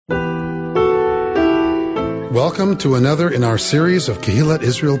Welcome to another in our series of Kehillat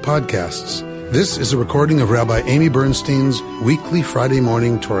Israel podcasts. This is a recording of Rabbi Amy Bernstein's weekly Friday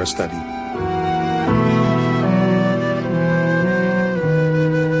morning Torah study.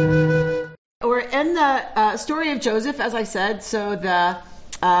 We're in the story of Joseph, as I said. So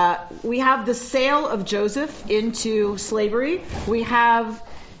we have the sale of Joseph into slavery. We have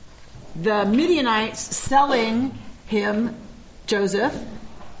the Midianites selling him, Joseph,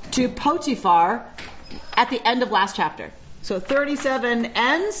 to Potiphar at the end of last chapter. So 37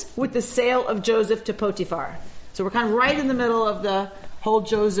 ends with the sale of Joseph to Potiphar. So we're kind of right in the middle of the whole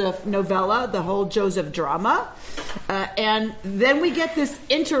Joseph novella, the whole Joseph drama. And then we get this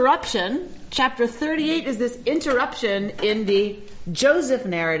interruption. Chapter 38 is this interruption in the Joseph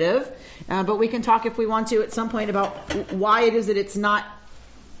narrative. But we can talk if we want to at some point about why it is that it's not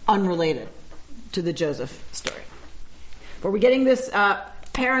unrelated to the Joseph story. But we're getting this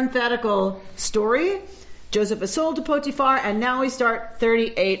parenthetical story. Joseph is sold to Potiphar, and now we start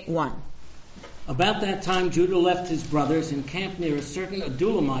 38:1. About that time, Judah left his brothers and camped near a certain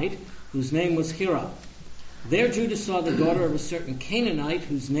Adulamite whose name was Hira. There Judah saw the daughter of a certain Canaanite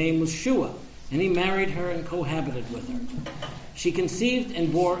whose name was Shua, and he married her and cohabited with her. She conceived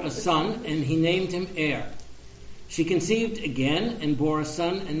and bore a son, and he named him Er. She conceived again and bore a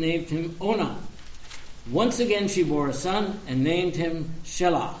son and named him Onan. Once again she bore a son and named him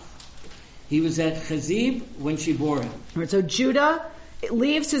Shelah. He was at Chazib when she bore him. Right, so Judah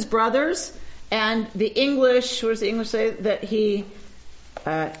leaves his brothers, and the English, what does the English say? That he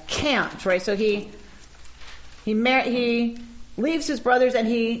camped, right? So he leaves his brothers and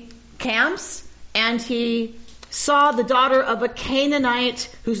he camps, and he saw the daughter of a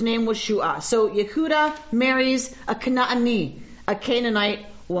Canaanite whose name was Shua. So Yehuda marries a Canaanite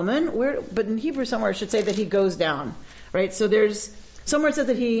woman. But in Hebrew somewhere it should say that he goes down, right? So there's somewhere it says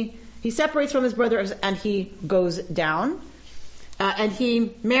that he separates from his brothers and he goes down. And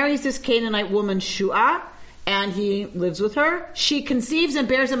he marries this Canaanite woman, Shua, and he lives with her. She conceives and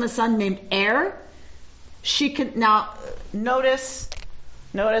bears him a son named Er. Now, notice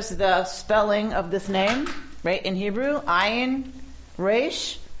the spelling of this name, right? In Hebrew, Ayin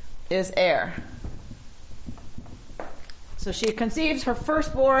Resh is Er. So she conceives, her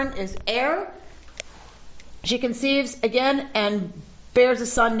firstborn is Er. She conceives again and bears a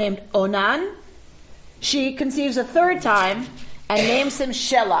son named Onan. She conceives a third time and names him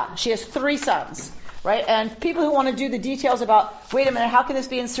Shelah. She has 3 sons, right? And people who want to do the details about, wait a minute, how can this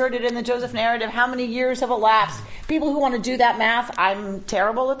be inserted in the Joseph narrative? How many years have elapsed? People who want to do that math, I'm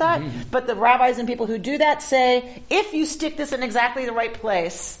terrible at that. Mm-hmm. But the rabbis and people who do that say, if you stick this in exactly the right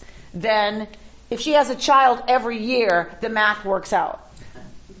place, then if she has a child every year, the math works out.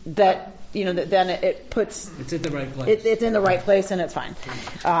 That, then it puts... It's in the right place. It's in the right place and it's fine.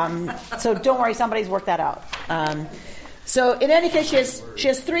 So don't worry, somebody's worked that out. So in any case, she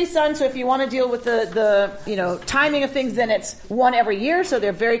has 3 sons, so if you want to deal with the timing of things, then it's 1 every year, so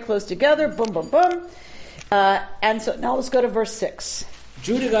they're very close together, boom, boom, boom. And so now let's go to verse 6.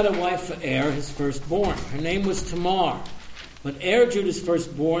 Judah got a wife for Er, his firstborn. Her name was Tamar. But Er, Judah's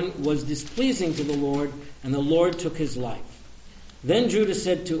firstborn, was displeasing to the Lord, and the Lord took his life. Then Judah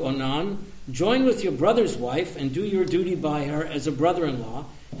said to Onan, join with your brother's wife and do your duty by her as a brother-in-law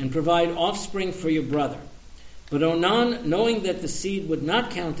and provide offspring for your brother. But Onan, knowing that the seed would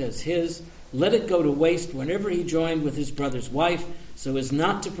not count as his, let it go to waste whenever he joined with his brother's wife, so as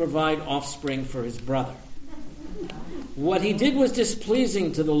not to provide offspring for his brother. What he did was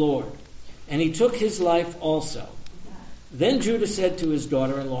displeasing to the Lord, and he took his life also. Then Judah said to his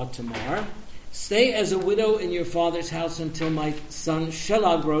daughter-in-law Tamar, stay as a widow in your father's house until my son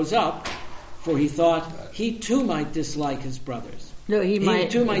Shelah grows up, for he thought he too might dislike his brothers. No, he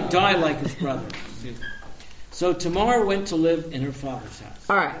too might die like his brothers. So Tamar went to live in her father's house.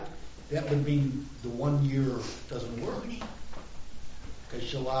 All right. That would mean the 1 year doesn't work. Because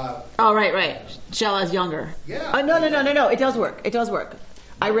Shelah... Oh, right. Shelah's younger. Yeah. No. It does work.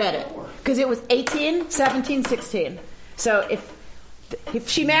 I read it. Because it was 18, 17, 16. So if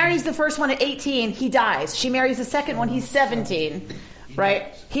she marries the first one at 18, he dies. She marries the second one, he's 17,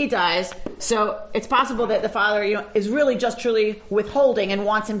 right? He dies. So it's possible that the father, is really just truly withholding and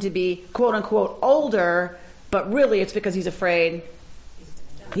wants him to be quote unquote older, but really it's because he's afraid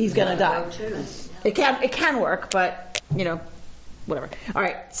he's going to die. It can work, but whatever. All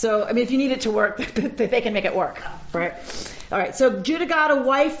right. So if you need it to work, they can make it work, right? All right. So Judah got a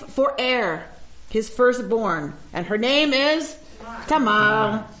wife for Er, his firstborn, and her name is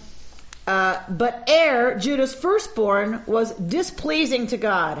Tamar. But Er, Judah's firstborn, was displeasing to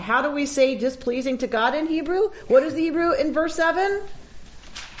God. How do we say displeasing to God in Hebrew? What is the Hebrew in verse 7?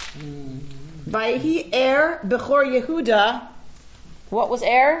 Vayhi Bechor Yehuda. What was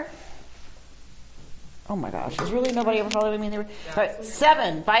Oh my gosh, there's really nobody ever following me there. Right,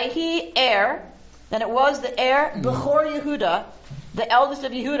 7. Vayhi then it was the Bechor Yehuda. The eldest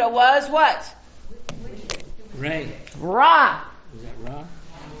of Yehuda was what? Ray. Ra. Is that Ra? I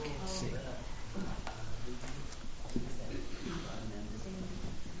can't see.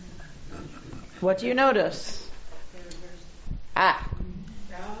 What do you notice?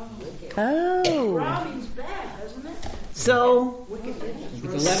 Oh. Ra means bad, doesn't it? So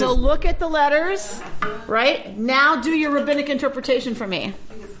look at the letters, right? Now do your rabbinic interpretation for me.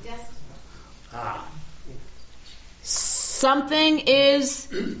 Something is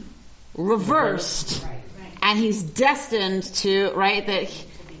reversed, and he's destined to, right? That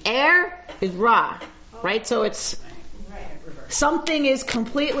is Ra, right? So it's something is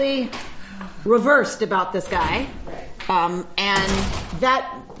completely reversed about this guy, and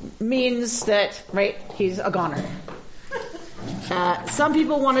that means that, right, he's a goner. Some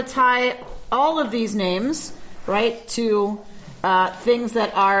people want to tie all of these names, right, to things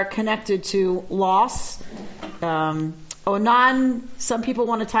that are connected to loss. Onan, some people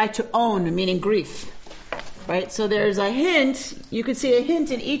want to tie to own, meaning grief. Right? So there's a hint, you could see a hint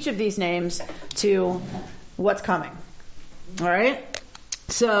in each of these names to what's coming. All right?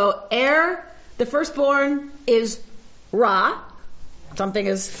 So the firstborn, is Ra. Something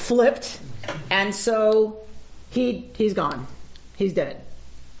is flipped, and so he's gone. He's dead.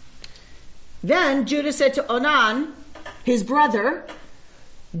 Then Judah said to Onan, his brother,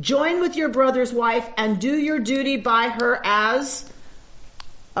 join with your brother's wife and do your duty by her as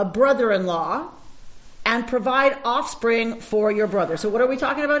a brother-in-law and provide offspring for your brother. So what are we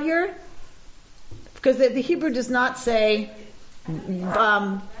talking about here? Because the Hebrew does not say,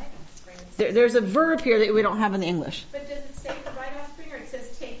 there's a verb here that we don't have in the English. But does it say provide offspring, or it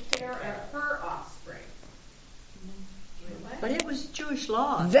says take care of her offspring? But it was Jewish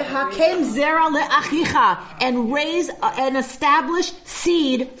law. V'hakem zera le'achicha, and raise and establish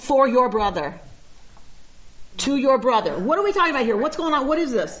seed for your brother. To your brother. What are we talking about here? What's going on? What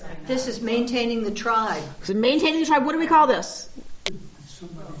is this? This is maintaining the tribe. So maintaining the tribe. What do we call this?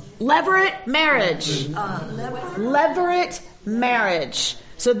 Levirate marriage. Levirate marriage.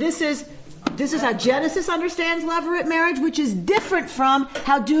 So this is how Genesis understands levirate marriage, which is different from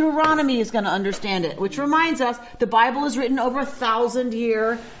how Deuteronomy is going to understand it. Which reminds us, the Bible is written over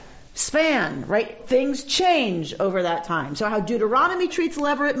 1,000-year span, right? Things change over that time. So how Deuteronomy treats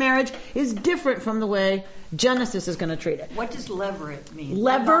levirate marriage is different from the way Genesis is going to treat it. What does levirate mean?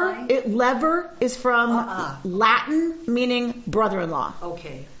 Lever is from Latin, meaning brother-in-law.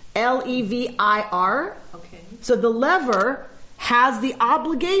 Okay. Levir. Okay. So the lever has the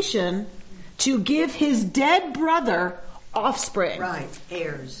obligation to give his dead brother offspring. Right,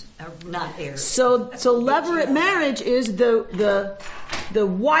 heirs, not heirs. So levirate marriage is the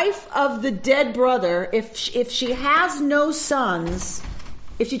wife of the dead brother. If she has no sons,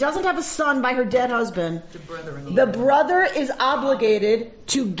 if she doesn't have a son by her dead husband, the brother is obligated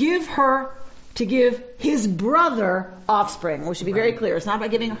to give his brother offspring. We should be very clear. It's not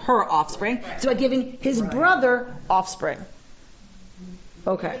about giving her offspring. It's about giving his brother offspring.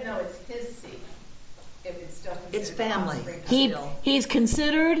 Okay. Even though it's his seed, if it's still It's family. He's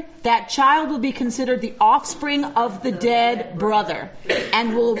considered, that child will be considered the offspring of the dead brother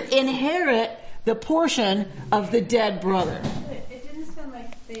and will inherit the portion of the dead brother. It didn't sound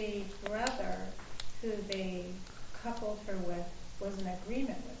like the brother who they coupled her with was in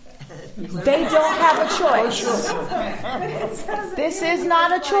agreement with it. They don't have a choice. This is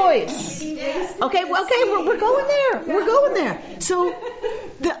not a choice. Okay, we're going there. We're going there. So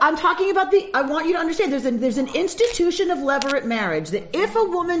I'm talking about I want you to understand there's an institution of levirate marriage that if a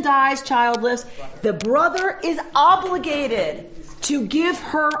woman dies childless, the brother is obligated to give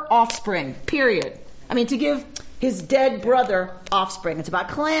her offspring, period. I mean, to give his dead brother offspring. It's about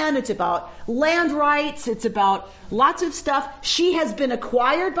clan, it's about land rights, it's about lots of stuff. She has been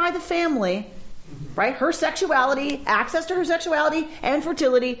acquired by the family, right? Her sexuality, access to her sexuality and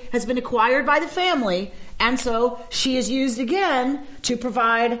fertility has been acquired by the family, and so she is used again to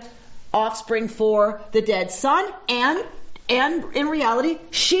provide offspring for the dead son, and in reality,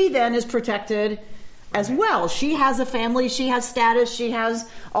 she then is protected as well. She has a family, she has status, she has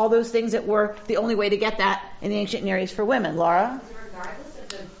all those things that were the only way to get that in the ancient Near East for women. Laura? Regardless of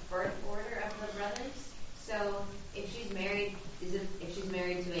the birth order of the brothers, so if she's married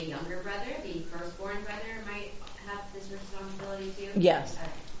to a younger brother, the firstborn brother might have this responsibility too? Yes.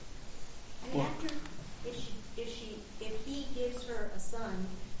 And after, if he gives her a son,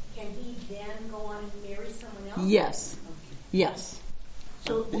 can he then go on and marry someone else? Yes. Yes.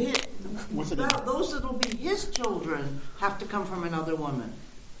 So those that'll be his children have to come from another woman.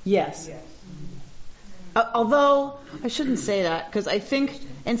 Yes. Although, I shouldn't say that, because I think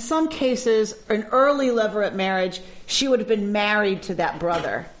in some cases, an early levirate marriage, she would have been married to that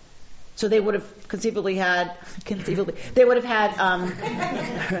brother. So they would have they would have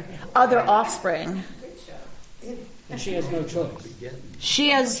had other offspring. And she has no choice. She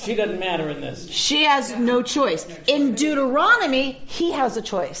doesn't matter in this. She has no choice. In Deuteronomy, he has a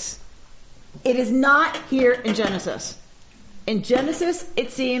choice. It is not here in Genesis. In Genesis,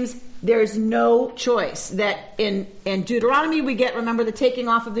 it seems there's no choice. That in Deuteronomy we get, remember, the taking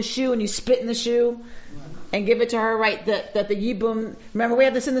off of the shoe, and you spit in the shoe and give it to her, right? That the Yibum, remember we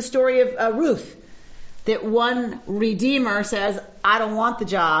have this in the story of Ruth, that one redeemer says, I don't want the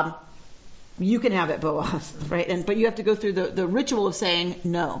job, you can have it, Boaz, right? But you have to go through the ritual of saying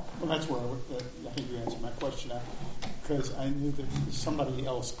no. Well, that's where I think you answered my question, because I knew that somebody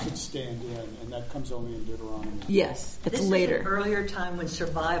else could stand in, and that comes only in Deuteronomy. Yes, it's this later. Is an earlier time when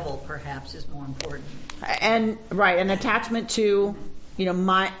survival perhaps is more important. And an attachment to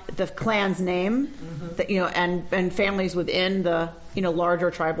the clan's name, that, and families within the larger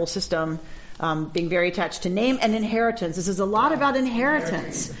tribal system being very attached to name and inheritance. This is a lot about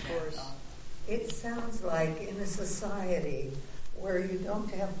inheritance. Of course. It sounds like in a society where you don't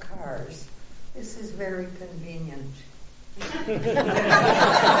have cars, this is very convenient.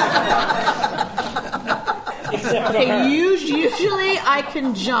 Okay, usually I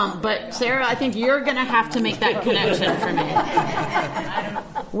can jump, but Sarah, I think you're going to have to make that connection for me.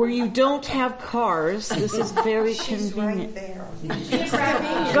 Where you don't have cars, this is very convenient. She's right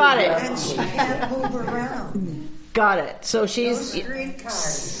there. Got it. And she can't move around. Got it. So she's no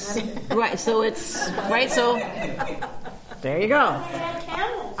streetcars. Right. So it's right. So there you go. They had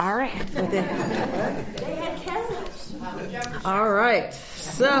camels. All right. They had camels. All right.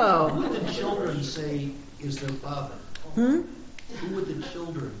 So. Who would the children say is their father? Who would the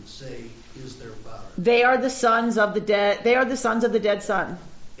children say is their father? They are the sons of the dead. They are the sons of the dead son.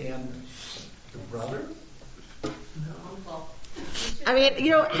 And the brother? I mean,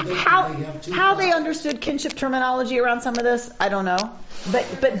 how they understood kinship terminology around some of this, I don't know.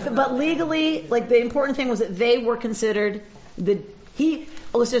 But legally, like, the important thing was that they were considered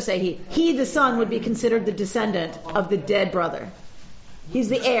let's just say he the son would be considered the descendant of the dead brother. He's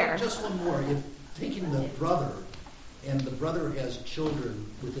the heir. Just one more. If taking the brother, and the brother has children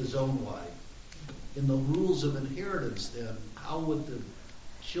with his own wife, in the rules of inheritance, then how would the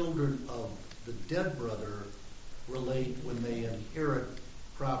children of the dead brother relate when they inherit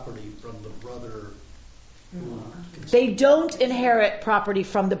property from the brother who... They don't inherit property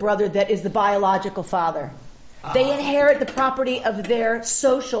from the brother that is the biological father. They inherit the property of their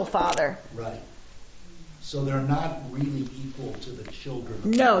social father. Right. So they're not really equal to the children.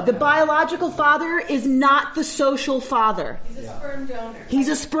 No, the biological father is not the social father. He's a sperm donor. He's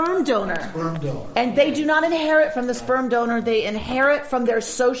a sperm donor. Sperm donor. And they do not inherit from the sperm donor. They inherit from their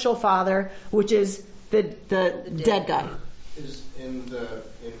social father, which is the dead guy. Is in the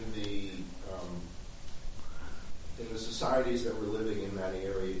societies that we're living in that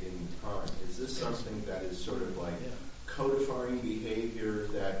area in time, is this something that is sort of like codifying behavior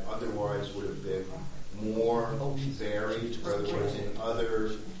that otherwise would have been more varied? In other words, in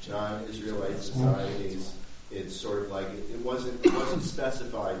other non-Israelite societies, it's sort of like it wasn't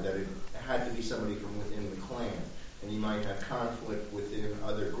specified that it had to be somebody from within the clan, and you might have conflict within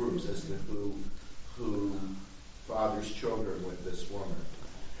other groups as to who fathers children with this woman.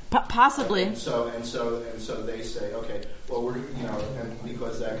 Possibly. And so they say, okay, well, we're and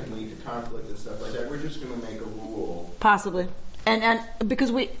because that can lead to conflict and stuff like that, we're just going to make a rule. Possibly. And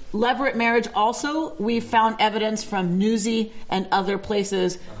because levirate marriage also, we found evidence from Newsy and other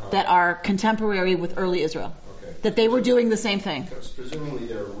places that are contemporary with early Israel. Okay. That they were doing the same thing. Because presumably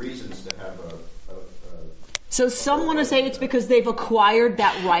there are reasons to have So some want to say it's because they've acquired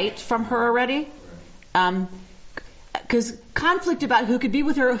that right from her already. Because conflict about who could be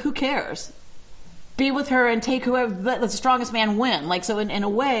with her, who cares? Be with her and take whoever, let the strongest man win. Like, so in a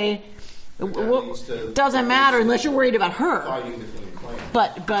way, it doesn't matter unless you're worried about her.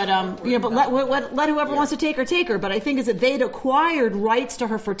 But let whoever wants to take her. But I think is that they'd acquired rights to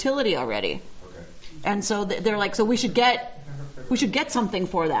her fertility already. Okay. And so they're like, so we should get something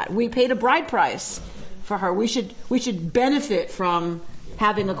for that. We paid a bride price for her. We should benefit from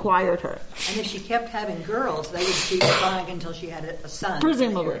having acquired her. And if she kept having girls, they would keep trying until she had a son.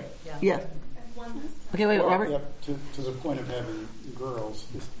 Presumably. Yeah. Okay, wait, Robert? Yeah, to the point of having girls,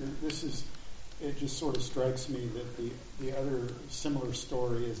 it just sort of strikes me that the other similar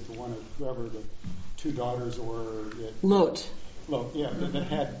story is the one of whoever the two daughters were. Lot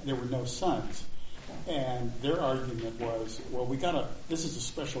there were no sons. And their argument was, well, this is a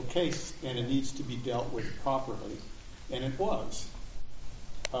special case and it needs to be dealt with properly. And it was.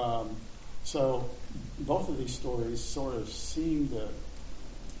 So both of these stories sort of seem to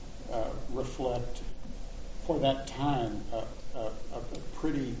reflect, for that time, a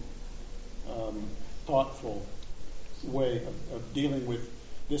pretty thoughtful way of dealing with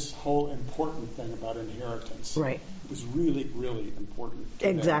this whole important thing about inheritance. Right. It was really, really important.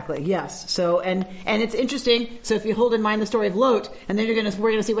 Exactly. Yes. So and it's interesting. So if you hold in mind the story of Lot, and then we're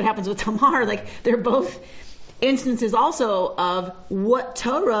gonna see what happens with Tamar. Like they're both instances also of what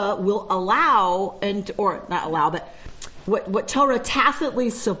Torah will allow or not allow, but what Torah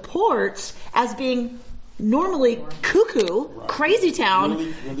tacitly supports as being normally cuckoo, crazy town.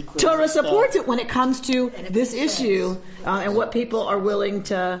 Really Torah supports stuff. it when it comes to this issue and what people are willing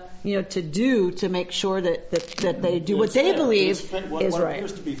to do to make sure that they do what they believe is right. What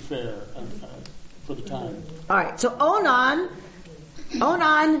appears to be fair for the time. All right. So Onan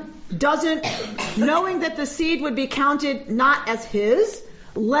doesn't, knowing that the seed would be counted not as his,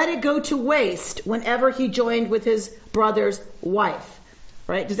 let it go to waste whenever he joined with his brother's wife.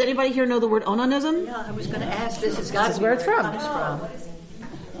 Right? Does anybody here know the word onanism? Yeah, I was going to ask. This has got This to is be where it's from.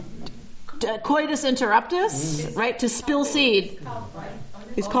 Coitus interruptus, right? To spill seed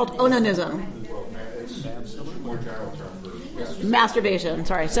is called onanism. It's a more general term for Masturbation.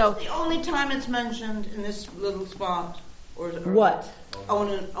 Sorry. So The only time it's mentioned in this little spot, or what?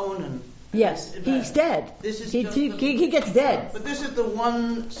 Onan. Yes, he's dead. This is he gets dead. But this is the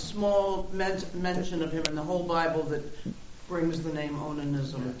one small mention of him in the whole Bible that brings the name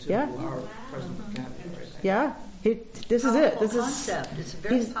onanism to our present vocabulary. Yeah. This is it. This concept. It's a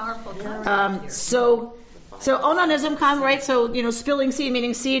very powerful concept. So onanism comes, right? So, spilling seed,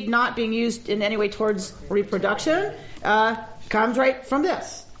 meaning seed not being used in any way towards reproduction, comes right from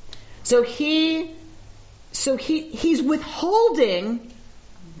this. So he's withholding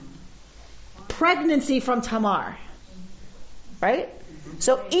pregnancy from Tamar, right?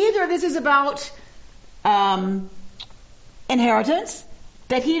 So either this is about inheritance,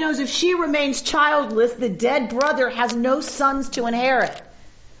 that he knows if she remains childless, the dead brother has no sons to inherit,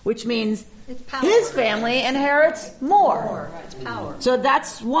 which means his family inherits more. It's power. So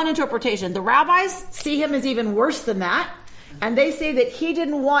that's one interpretation. The rabbis see him as even worse than that, and they say that he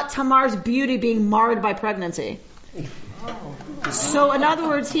didn't want Tamar's beauty being marred by pregnancy. So in other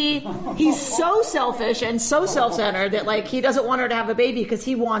words, he's so selfish and so self-centered that he doesn't want her to have a baby because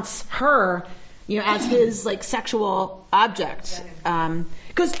he wants her, as his sexual object.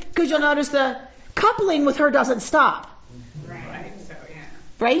 Because you'll notice the coupling with her doesn't stop. Right. So yeah.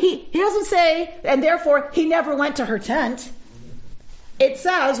 Right? He doesn't say, and therefore he never went to her tent. It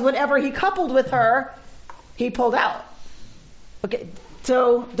says whenever he coupled with her, he pulled out. Okay.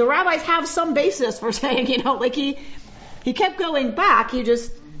 So the rabbis have some basis for saying, he kept going back. He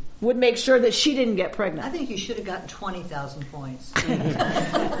just would make sure that she didn't get pregnant. I think you should have gotten 20,000 points.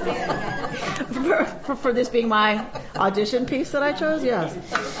 for this being my audition piece that I chose, yes.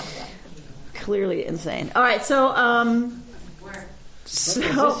 Clearly insane. All right, so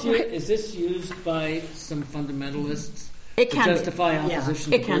is this used by some fundamentalists to justify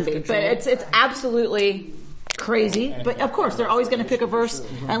opposition to birth control? It can be, but it's absolutely crazy. But of course, they're always going to pick a verse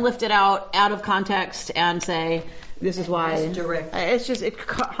and lift it out of context and say, this is why. It's just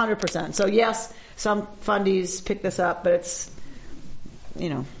 100%. So yes, some fundies pick this up, but it's,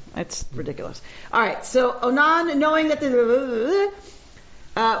 it's ridiculous. All right. So Onan, knowing that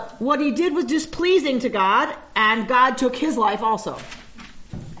what he did was displeasing to God, and God took his life also.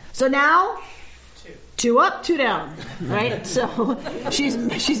 So now, 2 up, 2 down, right? So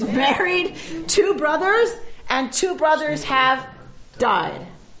she's married 2 brothers, and 2 brothers have died.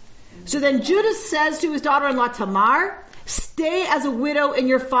 So then Judah says to his daughter-in-law Tamar, "Stay as a widow in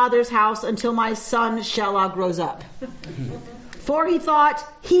your father's house until my son Shelah grows up." For he thought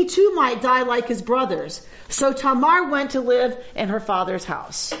he too might die like his brothers. So Tamar went to live in her father's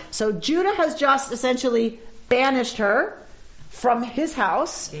house. So Judah has just essentially banished her from his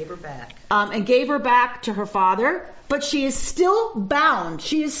house. Gave her back. And gave her back to her father. But she is still bound.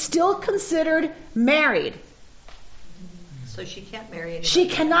 She is still considered married. So she can't marry anyone. She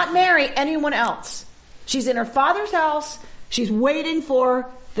cannot marry anyone else. She's in her father's house. She's waiting for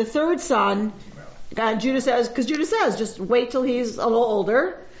the 3rd son. And Judah says, just wait till he's a little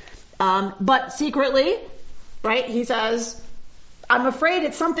older. But secretly, right, he says, I'm afraid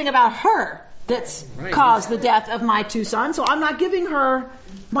it's something about her that's caused the death of my two sons. So I'm not giving her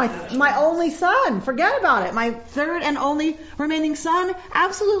my only son. Forget about it. My third and only remaining son?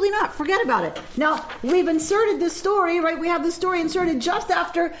 Absolutely not. Forget about it. Now, we've inserted this story, right? We have this story inserted just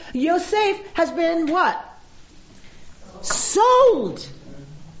after Yosef has been what? Sold.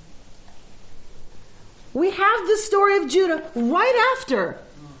 We have the story of Judah right after.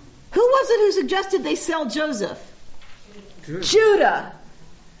 Who was it who suggested they sell Joseph? Judah.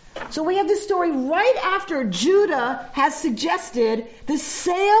 So we have this story right after Judah has suggested the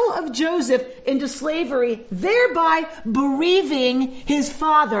sale of Joseph into slavery, thereby bereaving his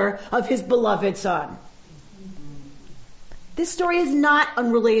father of his beloved son. This story is not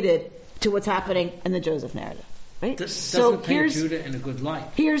unrelated to what's happening in the Joseph narrative. Right? Doesn't paint Judah in a good light.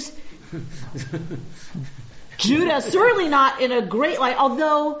 Here's Judah certainly not in a great light,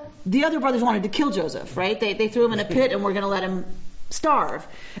 although the other brothers wanted to kill Joseph, right? They threw him in a pit and were going to let him starve.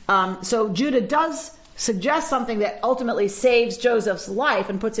 So Judah does suggest something that ultimately saves Joseph's life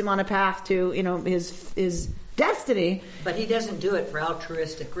and puts him on a path to, his destiny. But he doesn't do it for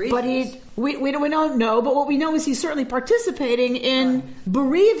altruistic reasons. But we don't know. But what we know is he's certainly participating in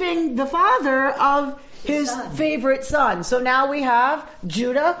bereaving the father of his favorite son. So now we have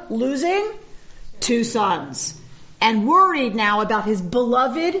Judah losing two sons and worried now about his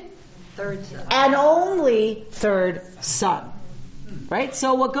beloved third son and only third son. Right?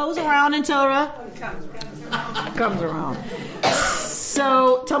 So what goes around in Torah comes around.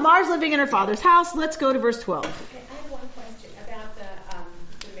 So Tamar's living in her father's house. Let's go to verse 12. Okay, I have one question about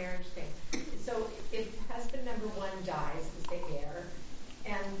the marriage thing. So if husband number one dies, as the heir,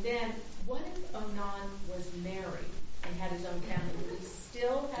 and then what if Onan was married and had his own family? Would he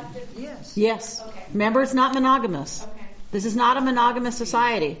still have to? Yes. Yes. Okay. Remember, it's not monogamous. Okay. This is not a monogamous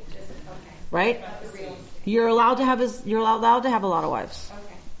society. Okay. Right? You're allowed to have a lot of wives.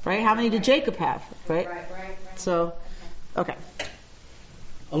 Okay. Right? How many did Jacob have? Right? Right. So, okay.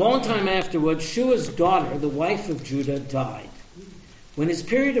 A long time afterwards, Shua's daughter, the wife of Judah, died. When his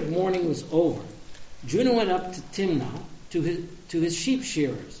period of mourning was over, Judah went up to Timnah to his sheep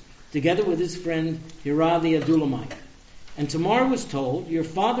shearers, together with his friend Hirah the Adullamite. And Tamar was told, "Your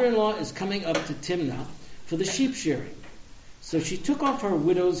father-in-law is coming up to Timnah for the sheep shearing." So she took off her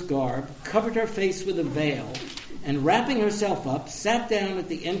widow's garb, covered her face with a veil, and wrapping herself up, sat down at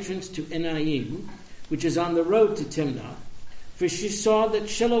the entrance to Enaim, which is on the road to Timnah, for she saw that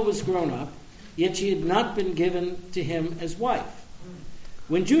Shiloh was grown up, yet she had not been given to him as wife.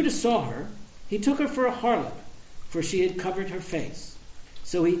 When Judah saw her, he took her for a harlot, for she had covered her face.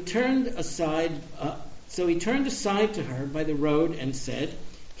 So he turned aside to her by the road and said,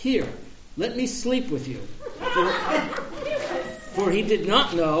 "Here, let me sleep with you." For he did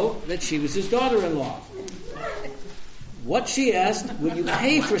not know that she was his daughter-in-law. "What," she asked, "will you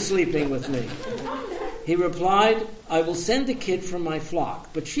pay for sleeping with me?" He replied, "I will send a kid from my flock."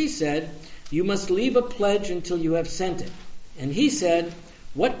 But she said, "You must leave a pledge until you have sent it." And he said,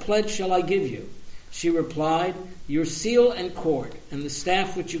 "What pledge shall I give you?" She replied, "Your seal and cord, and the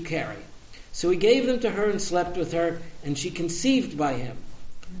staff which you carry." So he gave them to her and slept with her, and she conceived by him.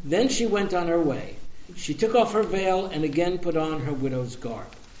 Then she went on her way. She took off her veil and again put on her widow's garb.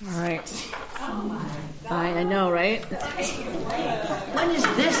 All right. I know, right? When is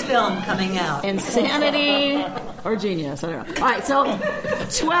this film coming out? Insanity or genius? I don't know. All right, so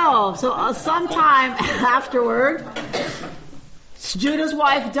 12. So sometime afterward, Judah's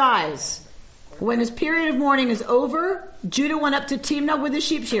wife dies. When his period of mourning is over, Judah went up to Timnah with the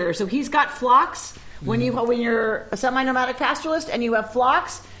sheep shearer. So he's got flocks. When you're a semi-nomadic pastoralist and you have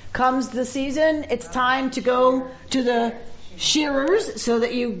flocks, comes the season, it's time to go to the shearers so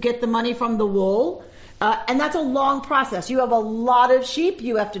that you get the money from the wool. And that's a long process. You have a lot of sheep.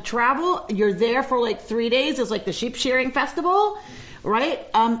 You have to travel. You're there for like 3 days. It's like the sheep shearing festival, right?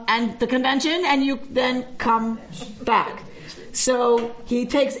 And the convention, and you then come back. So he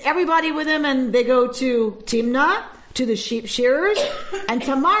takes everybody with him, and they go to Timnah, to the sheep shearers. And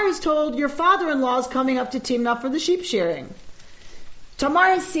Tamar is told, "Your father-in-law is coming up to Timnah for the sheep shearing." Tamar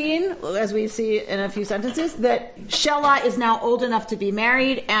has seen, as we see in a few sentences, that Shelah is now old enough to be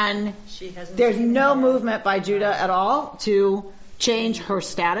married, and there's no movement by Judah at all to change her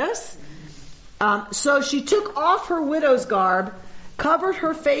status. So she took off her widow's garb, covered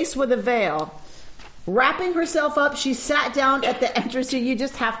her face with a veil. Wrapping herself up, she sat down at the entrance. You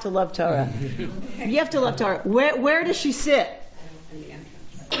just have to love Torah. You have to love Torah. Where does she sit?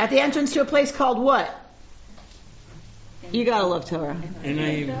 At the entrance to a place called what? You gotta love Torah.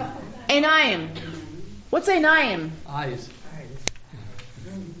 Enaim. What's Enaim? Eyes.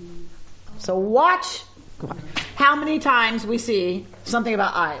 So watch how many times we see something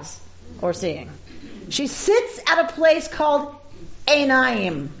about eyes. or seeing. She sits at a place called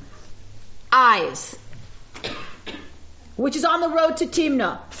Einaim, eyes, which is on the road to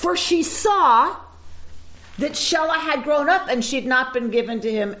Timnah. For she saw that Shelah had grown up and she had not been given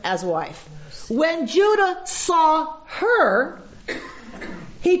to him as wife. When Judah saw her,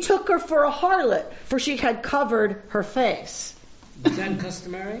 he took her for a harlot, for she had covered her face. Was that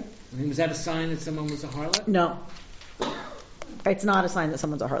customary? I mean, was that a sign that someone was a harlot? No. It's not a sign that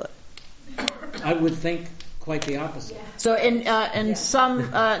someone's a harlot. I would think quite the opposite. So in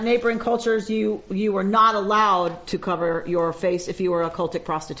some neighboring cultures, you were not allowed to cover your face if you were a cultic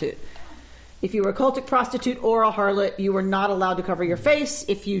prostitute. If you were a cultic prostitute or a harlot, you were not allowed to cover your face.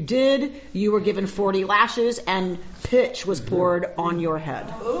 If you did, you were given 40 lashes and pitch was poured on your head.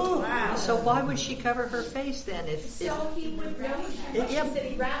 Oh, wow. So why would she cover her face then? So he would know.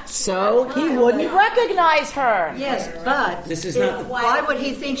 So he wouldn't recognize her. Yes, but this is not. Why would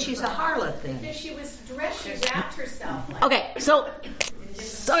he think she's a harlot then? Because she was dressed, she wrapped herself. Okay, so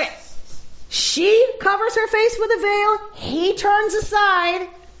she covers her face with a veil. He turns aside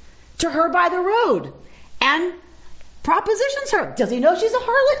to her by the road and propositions her. Does he know she's a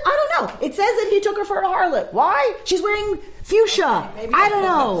harlot? I don't know. It says that he took her for a harlot. Why? She's wearing fuchsia. I don't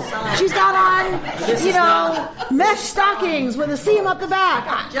know. She's got on, mesh stockings with a seam up the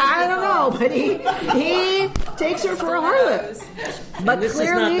back. I don't know. But he takes her for a harlot. But this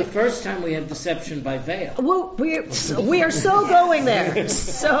clearly, is not the first time we have deception by veil. Well, we are so going there.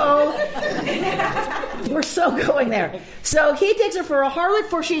 So we're so going there. So he takes her for a harlot,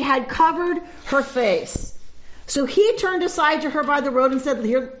 for she had covered her face. So he turned aside to her by the road and said,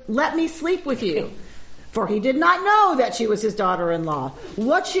 "Here, let me sleep with you." For he did not know that she was his daughter-in-law.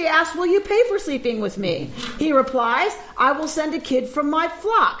 What, she asked, will you pay for sleeping with me? He replies, I will send a kid from my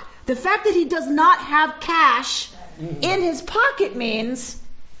flock. The fact that he does not have cash in his pocket means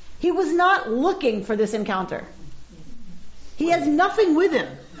he was not looking for this encounter. He has nothing with him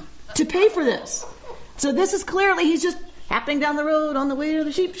to pay for this. So this is clearly, he's just happening down the road on the way to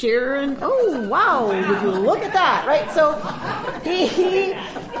the sheep shearer, and oh wow, would you look at that, right? So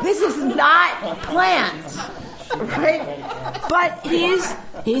this is not planned, right? But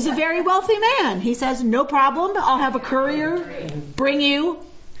he's a very wealthy man. He says, no problem, I'll have a courier bring you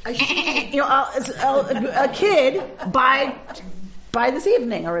a kid by this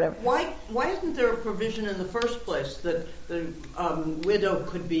evening or whatever. Why isn't there a provision in the first place that the widow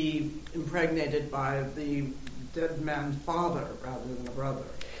could be impregnated by the dead man's father rather than a brother?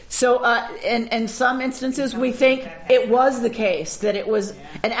 So in some instances we think it was the case that it was,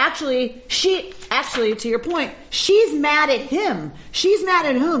 and actually to your point, she's mad at him. She's mad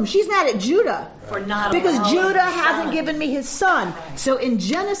at whom? She's mad at Judah. Because Judah hasn't given me his son. So in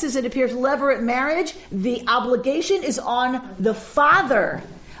Genesis it appears levirate marriage, the obligation is on the father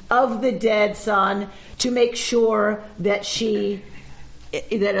of the dead son to make sure that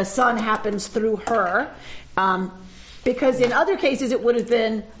that a son happens through her. Because in other cases it would have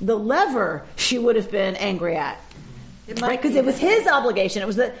been the lever she would have been angry at. Right? Because it was his obligation. It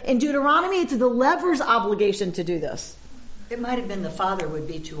was in Deuteronomy, it's the lever's obligation to do this. It might have been the father would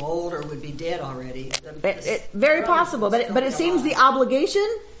be too old or would be dead already. Very possible, but it seems the obligation,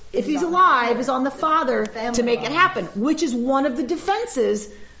 if he's alive, is on the father to make it happen, which is one of the defenses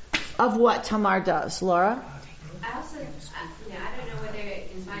of what Tamar does. Laura? I also, I don't know whether you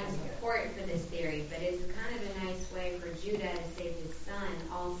can find support for this theory, but it's kind of a nice way for Judah to save his son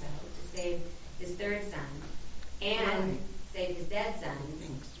also, to save his third son, and save his dead son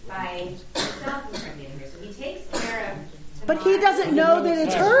by himself impregnating her. So he takes care of Tamar. But he doesn't know that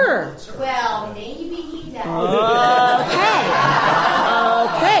it's her. Well, maybe he does.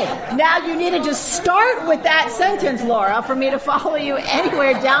 Okay. Now you need to just start with that sentence, Laura, for me to follow you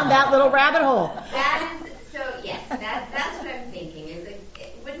anywhere down that little rabbit hole. That's what I'm thinking.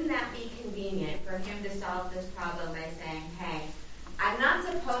 Wouldn't that be convenient for him to solve this problem by saying, hey, I'm not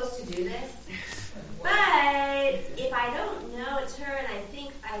supposed to do this, but if I don't know it's her and I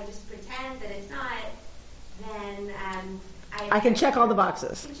think I just pretend that it's not, then I can check all the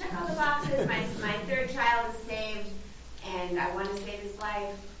boxes. I can check all the boxes. My third child is saved, and I want to save his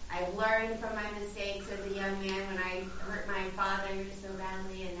life. I've learned from my mistakes as a young man when I hurt my father so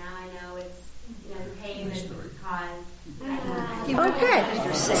badly, and now I know it's the pain that it caused. Okay,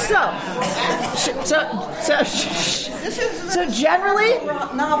 so generally,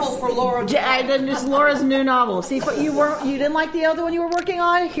 novel for Laura. Then this is Laura's new novel. See, but you didn't like the other one you were working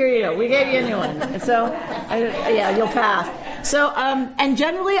on. Here you go. We gave you a new one. So, you'll pass. So, and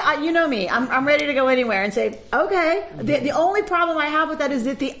generally, you know me. I'm ready to go anywhere and say, okay. The only problem I have with that is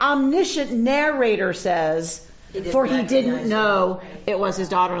that the omniscient narrator says for he didn't know it was his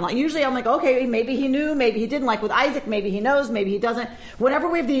daughter-in-law. Usually I'm like, okay, maybe he knew, maybe he didn't. Like with Isaac, maybe he knows, maybe he doesn't. Whenever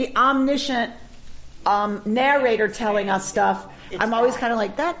we have the omniscient narrator telling us stuff, I'm always kind of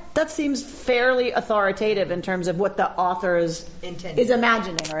like, that seems fairly authoritative in terms of what the author is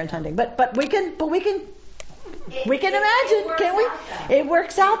imagining or intending. But we can imagine, can't we? It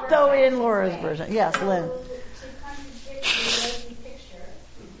works out though in Laura's version. Yes, Lynn. To contradict the rosy picture,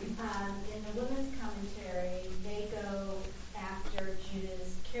 in the women's commentary, they go after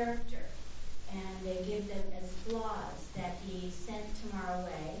Judah's character, and they give them as flaws that he sent Tamar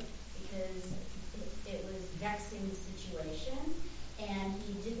away because it was vexing situation, and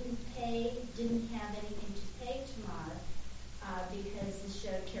he didn't have anything to pay Tamar because it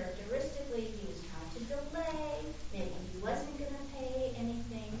showed characteristically he was trying to delay, maybe he wasn't going to pay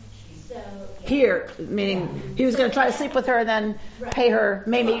anything. So Here, meaning he was going to try to sleep with her and then pay her,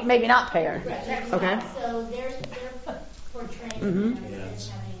 maybe not pay her. Right. Okay. So they're portraying him as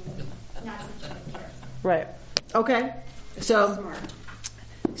having not such a good character. Right. Okay. So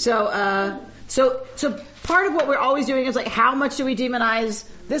part of what we're always doing is like, how much do we demonize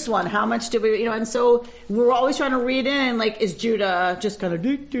this one? How much do we, and so we're always trying to read in, like, is Judah just kind of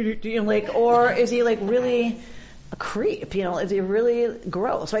like, or is he like really a creep? Is he really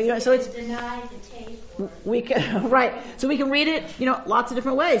gross? Right? So it's denied the taste. we can right. So we can read it, lots of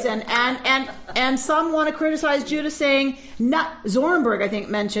different ways, and some want to criticize Judah, saying Zornberg, I think,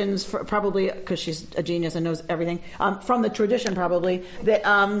 mentions probably because she's a genius and knows everything from the tradition, probably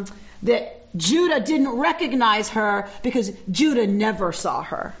that Judah didn't recognize her because Judah never saw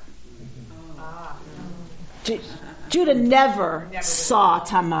her. Judah never saw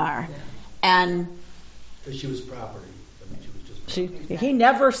Tamar, and Because she was property. he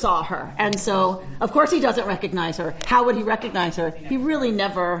never saw her, and so of course he doesn't recognize her. How would he recognize her? He really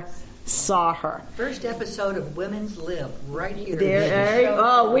never saw her. First episode of Women's Lib, right here.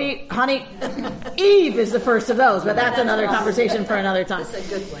 Honey, Eve is the first of those, but that's another conversation for another time.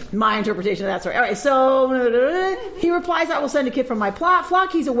 That's a good one. My interpretation of that story. All right, so he replies, I will send a kid from my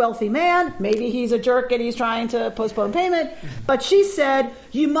flock. He's a wealthy man. Maybe he's a jerk and he's trying to postpone payment. But she said,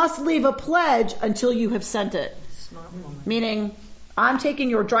 you must leave a pledge until you have sent it. Meaning, I'm taking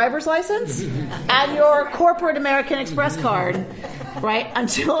your driver's license and your corporate American Express card, right,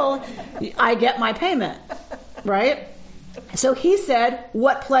 until I get my payment, right? So he said,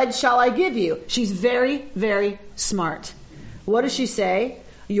 what pledge shall I give you? She's very, very smart. What does she say?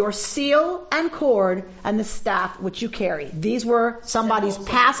 Your seal and cord and the staff which you carry. These were somebody's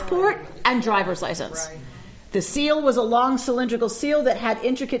passport and driver's license. Right. The seal was a long cylindrical seal that had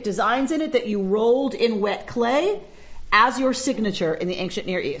intricate designs in it that you rolled in wet clay as your signature in the ancient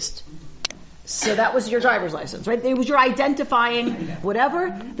Near East. So that was your driver's license, right? It was your identifying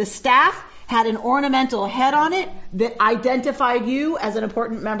whatever. The staff had an ornamental head on it that identified you as an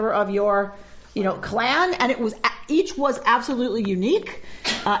important member of your, clan, and each was absolutely unique,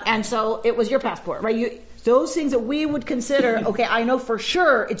 and so it was your passport, right? Those things that we would consider, okay, I know for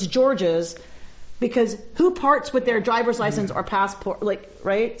sure it's George's, because who parts with their driver's license or passport,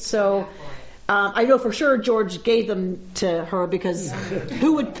 right? So. I know for sure George gave them to her because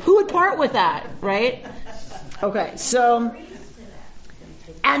who would part with that, right? Okay, so,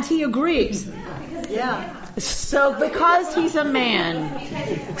 and he agrees. Yeah. So because he's a man,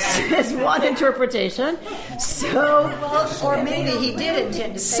 is one interpretation. So, or maybe he did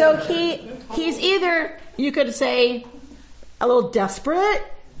intend to. So he's either, you could say, a little desperate,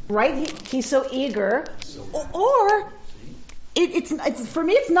 right? He's so eager, or. It's for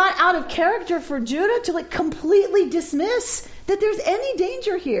me, it's not out of character for Judah to completely dismiss that there's any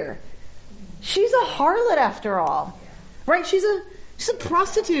danger here. She's a harlot after all, right? She's a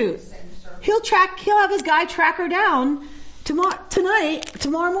prostitute. He'll have his guy track her down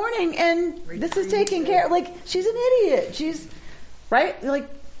tomorrow morning, and this is taken care of. She's an idiot. She's right.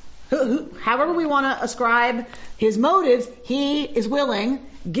 However we want to ascribe his motives, he is willing,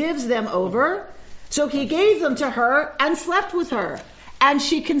 gives them over. So he gave them to her and slept with her, and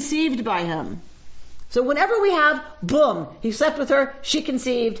she conceived by him. So whenever we have, boom, he slept with her, she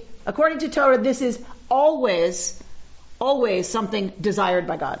conceived. According to Torah, this is always something desired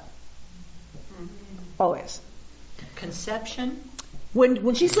by God. Always. Conception?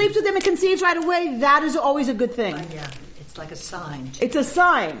 When she sleeps with him and conceives right away, that is always a good thing. Yeah, it's like a sign. It's a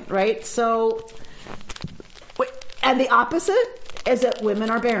sign, right? So, and the opposite is that women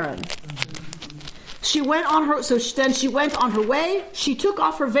are barren. Then she went on her way. She took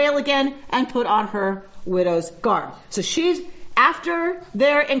off her veil again and put on her widow's garb. So after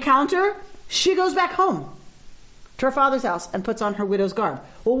their encounter, she goes back home to her father's house and puts on her widow's garb.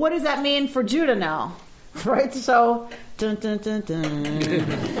 Well, what does that mean for Judah now? Right? So, dun, dun, dun,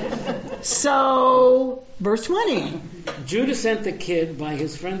 dun. So, verse 20. Judah sent the kid by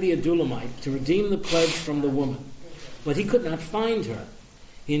his friend the Adulamite to redeem the pledge from the woman, but he could not find her.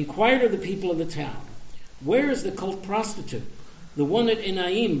 He inquired of the people of the town, "Where is the cult prostitute, the one at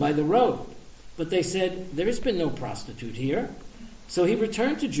Enaim by the road?" But they said, "There has been no prostitute here." So he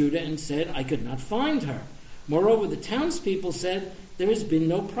returned to Judah and said, "I could not find her." Moreover, the townspeople said, "There has been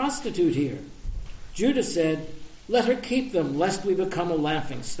no prostitute here." Judah said, "Let her keep them, lest we become a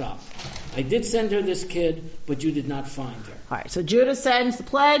laughingstock. I did send her this kid, but you did not find her." All right, so Judah sends the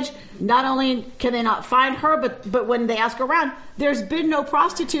pledge. Not only can they not find her, but when they ask around, there's been no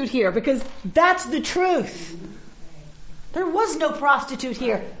prostitute here, because that's the truth. There was no prostitute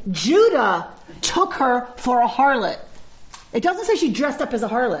here. Judah took her for a harlot. It doesn't say she dressed up as a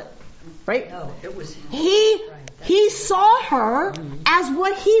harlot, right? No, it was He saw her as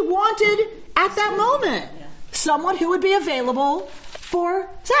what he wanted at that moment. Someone who would be available for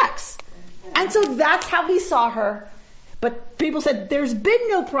sex. And so that's how he saw her. But people said, there's been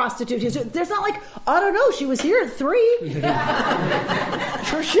no prostitute. There's not like, I don't know, she was here at 3.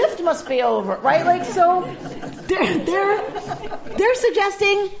 Her shift must be over, right? Like, so they're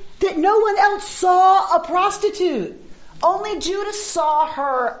suggesting that no one else saw a prostitute. Only Judah saw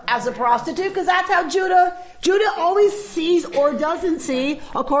her as a prostitute, because that's how Judah always sees or doesn't see,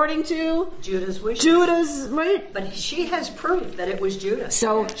 according to Judah's wishes. Judah's, right? But she has proof that it was Judah.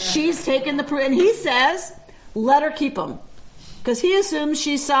 So she's taken the proof, and he says, let her keep them. Because he assumes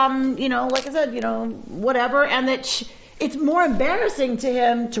she's some, like I said, whatever, and that it's more embarrassing to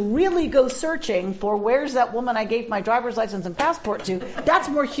him to really go searching for where's that woman I gave my driver's license and passport to. That's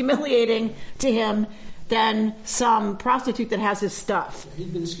more humiliating to him than some prostitute that has his stuff.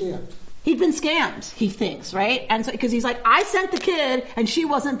 He'd been scammed. He'd been scammed, he thinks, right? And so, because he's like, I sent the kid and she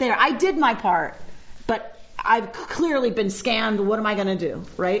wasn't there. I did my part, but I've clearly been scammed. What am I going to do,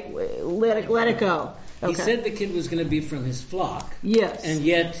 right? Let it go. Okay. He said the kid was going to be from his flock. Yes. And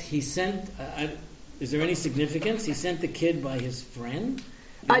yet he sent, is there any significance? He sent the kid by his friend?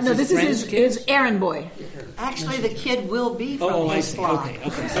 No, this is his errand boy. Actually, the kid will be from his flock.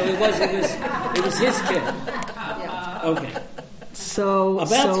 Okay. So it was his kid. Yeah. Okay. So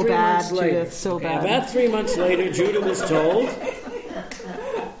bad, Judith, so bad. About 3 months later, Judah was told.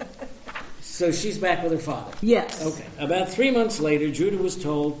 So she's back with her father. Yes. Okay. About 3 months later, Judah was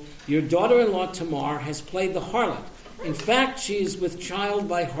told, "Your daughter-in-law Tamar has played the harlot. In fact, she is with child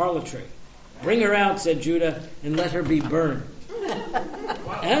by harlotry. Bring her out," said Judah, "and let her be burned."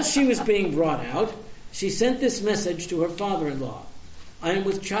 As she was being brought out, she sent this message to her father-in-law: "I am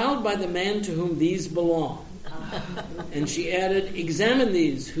with child by the man to whom these belong." And she added, "Examine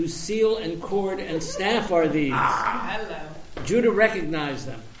these, whose seal and cord and staff are these." Judah recognized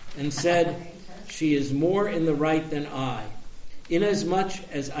them and said, "She is more in the right than I, inasmuch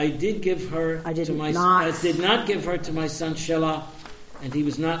as I did not give her to my son Shelah, and he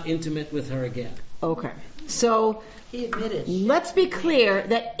was not intimate with her again." Okay. So he admitted. Let's be clear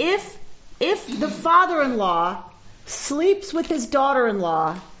that if the father-in-law sleeps with his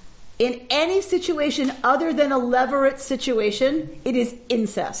daughter-in-law in any situation other than a levirate situation, it is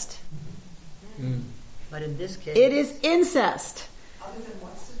incest. But in this case, it is incest. Other than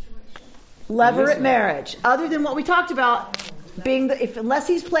what situation? Levirate marriage. Other than what we talked about, unless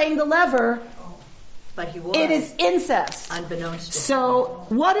he's playing the lever. But he was. It is incest. Unbeknownst to him. So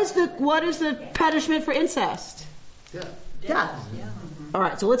what is the punishment for incest? Death. Yeah. All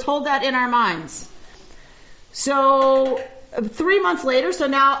right. So let's hold that in our minds. So 3 months later, so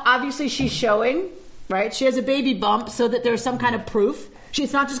now obviously she's showing, right? She has a baby bump, so that there's some kind of proof.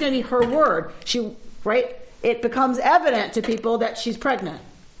 It's not just going to be her word. It becomes evident to people that she's pregnant.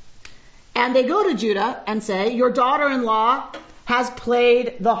 And they go to Judah and say, "Your daughter-in-law has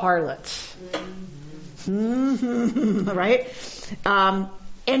played the harlot." Right?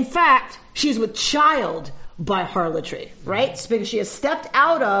 In fact, she's with child by harlotry, right? Because she has stepped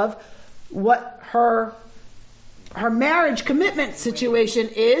out of what her marriage commitment situation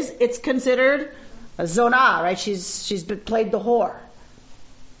is. It's considered a zonah, right? She's played the whore.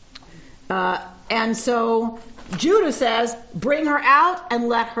 And so Judah says, "Bring her out and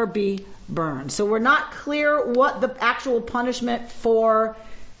let her be burned." So we're not clear what the actual punishment for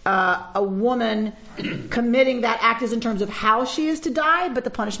a woman committing that act is in terms of how she is to die, but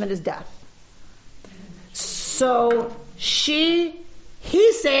the punishment is death. So he's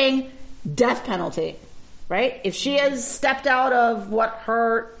saying death penalty, right? If she has stepped out of what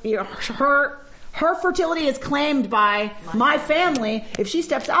her fertility is claimed by my family, if she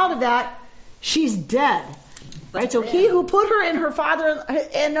steps out of that, she's dead. Right? So he who put her in her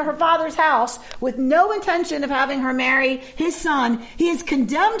father's house with no intention of having her marry his son, he has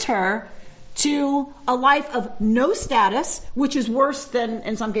condemned her to a life of no status, which is worse than,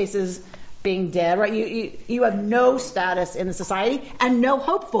 in some cases, being dead, right? You have no status in the society and no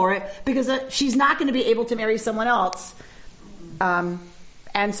hope for it because she's not going to be able to marry someone else. And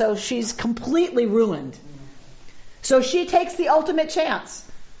so she's completely ruined. So she takes the ultimate chance.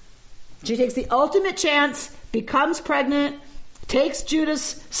 She takes the ultimate chance, becomes pregnant, takes Judah's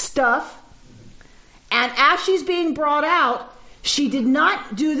stuff, and as she's being brought out, she did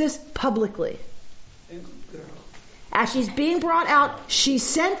not do this publicly. As she's being brought out, she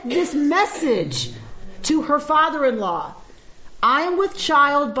sent this message to her father-in-law. I am with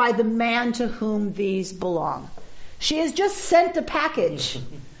child by the man to whom these belong. She has just sent a package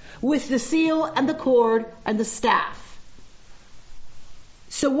with the seal and the cord and the staff.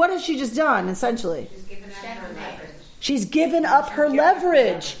 So what has she just done, essentially? She's given up her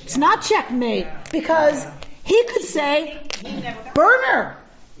leverage. It's not checkmate, because he could say, burn her.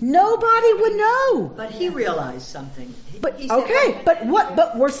 Nobody would know. But he realized something. But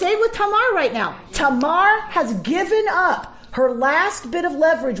we're saying with Tamar right now. Tamar has given up her last bit of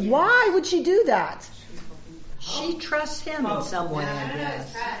leverage. Why would she do that? She trusts him in some way, I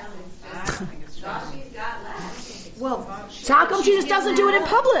guess. Well, so how come she just doesn't do it in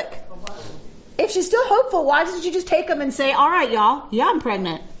public? If she's still hopeful, why doesn't she just take them and say, all right, y'all, yeah, I'm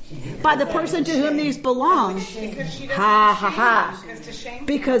pregnant. By the person to whom these belong. Ha, ha, ha.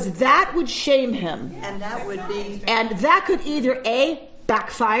 Because that would shame him. And that would be... And that could either A,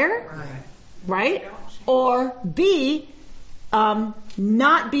 backfire, right? Or B,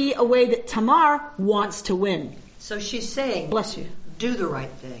 not be a way that Tamar wants to win. So she's saying, bless you, do the right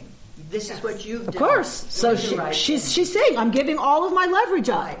thing. This is what you've done. Of course. So she's saying, I'm giving all of my leverage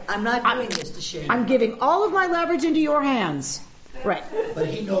up. Right. I'm not doing this to shame. I'm giving all of my leverage into your hands. Right.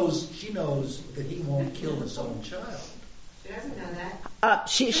 But she knows that he won't kill his own child. She doesn't know that.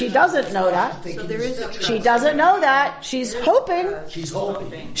 She doesn't know that. So there is a she doesn't know that. She's hoping. She's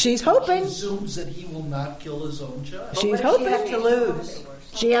hoping. She's hoping. She assumes that he will not kill his own child. She's hoping. She has to lose.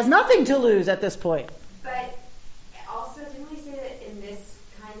 She has nothing to lose at this point. But also, didn't we say that in this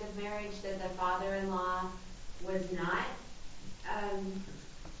kind of marriage that the father-in-law was not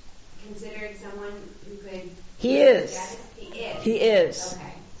considered someone who could... He is. He is. He is.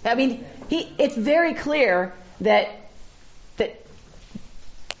 Okay. I mean, it's very clear that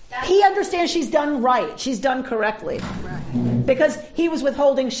he understands she's done right. She's done correctly. Right. Because he was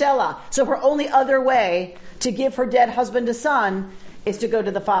withholding Shelah. So her only other way to give her dead husband a son is to go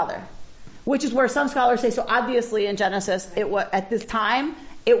to the father. Which is where some scholars say, so obviously in Genesis, at this time,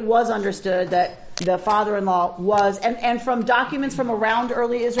 it was understood that the father-in-law was, and from documents from around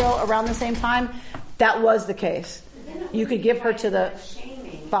early Israel, around the same time, that was the case. You could give her to the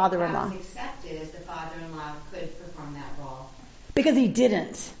father-in-law. It was accepted as the father-in-law could perform that role. Because he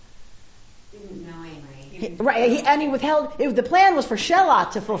didn't. Didn't knowingly. And he withheld, the plan was for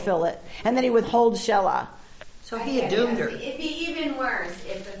Shelah to fulfill it, and then he withholds Shelah. So he had doomed her. It'd be even worse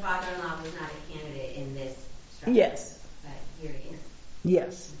if the father-in-law was not a candidate in this structure. Yes. But here he is.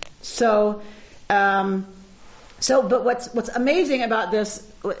 Yes. So, but what's amazing about this,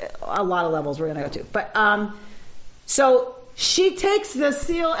 a lot of levels we're going to go to, but so she takes the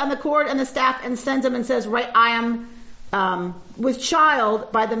seal and the cord and the staff and sends them and says, right, I am with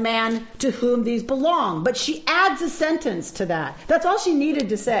child by the man to whom these belong. But she adds a sentence to that. That's all she needed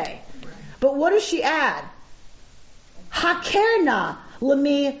to say. But what does she add? Hakerna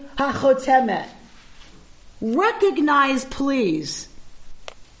lemi hachotemet. Recognize, please,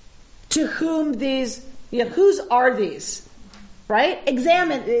 to whom these, whose are these? Right?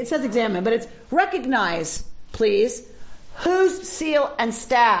 Examine, it says examine, but it's recognize, please, whose seal and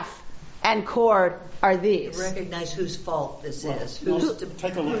staff and cord are these? Recognize whose fault this is.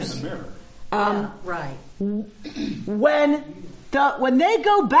 Take a look in the mirror. Right. When they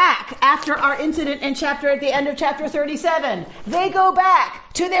go back after our incident at the end of chapter 37, they go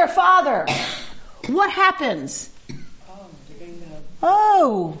back to their father. What happens?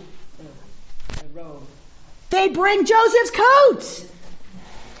 They bring Joseph's coat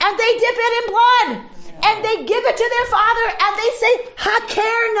and they dip it in blood and they give it to their father and they say,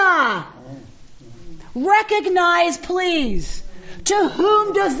 Hakerna. Recognize, please, to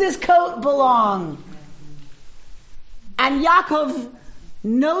whom does this coat belong? And Yaakov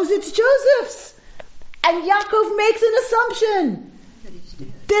knows it's Joseph's. And Yaakov makes an assumption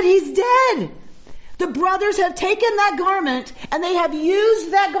that he's dead. The brothers have taken that garment and they have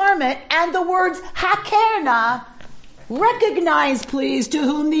used that garment and the words Hakerna, recognize please to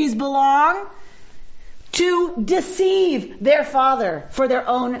whom these belong, to deceive their father for their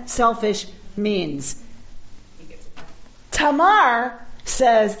own selfish means. Tamar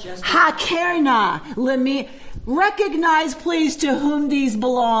says, Hakerna, recognize please to whom these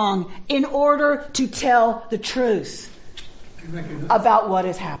belong in order to tell the truth about what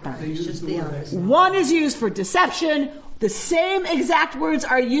has happened. One is used for deception. The same exact words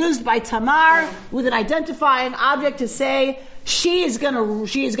are used by Tamar with an identifying object to say she is going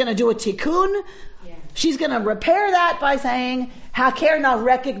to do a tikkun. She's going to repair that by saying, Hakerna,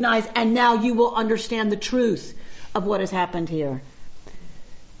 recognize, and now you will understand the truth of what has happened here.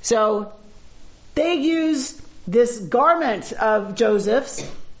 So they use this garment of Joseph's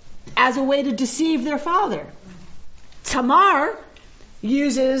as a way to deceive their father. Tamar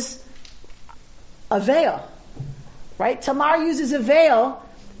uses a veil, right? Tamar uses a veil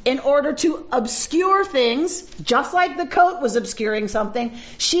in order to obscure things, just like the coat was obscuring something.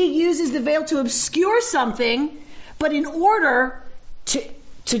 She uses the veil to obscure something, but in order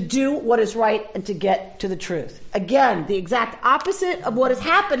to do what is right and to get to the truth. Again, the exact opposite of what is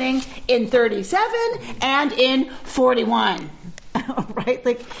happening in 37 and in 41. Right?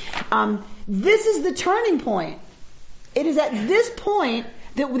 This is the turning point. It is at this point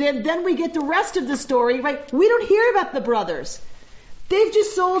that then we get the rest of the story, right? We don't hear about the brothers. They've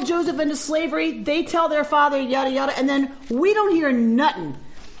just sold Joseph into slavery. They tell their father, yada, yada, and then we don't hear nothing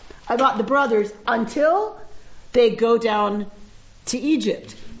about the brothers until they go down to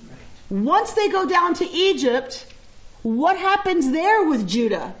Egypt. Once they go down to Egypt, what happens there with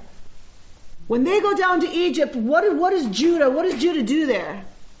Judah? When they go down to Egypt, what does Judah do there?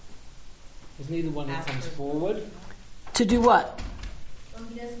 Is neither one that comes forward? To do what?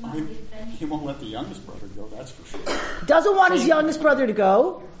 He won't let the youngest brother go, that's for sure. Doesn't want his youngest brother to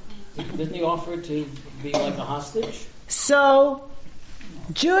go. Didn't he offer to be like a hostage? So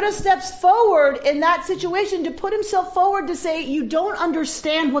Judah steps forward in that situation to put himself forward to say, you don't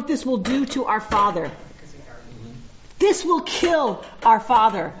understand what this will do to our father. This will kill our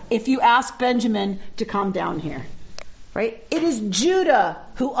father if you ask Benjamin to come down here. Right? It is Judah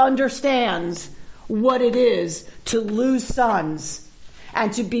who understands what it is to lose sons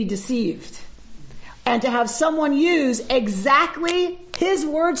and to be deceived. And to have someone use exactly his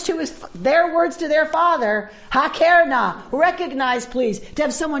words to their words to their father, Hakerna, recognize please. To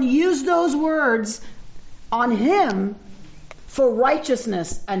have someone use those words on him for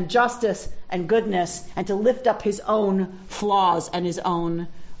righteousness and justice and goodness, and to lift up his own flaws and his own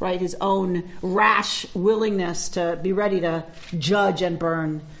rash willingness to be ready to judge and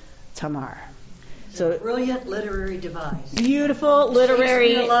burn Tamar. So brilliant literary device. Beautiful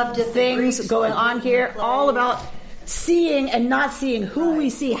literary things Greeks going on here, all about seeing and not seeing, who we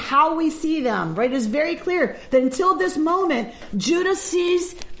see, how we see them. Right? It is very clear that until this moment, Judah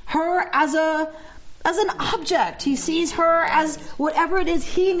sees her as an object. He sees her as whatever it is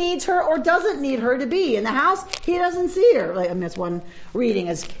he needs her or doesn't need her to be. In the house, he doesn't see her. That's one reading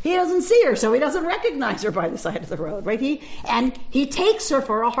is he doesn't see her, so he doesn't recognize her by the side of the road, right? He takes her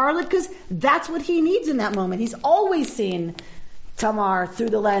for a harlot because that's what he needs in that moment. He's always seen Tamar through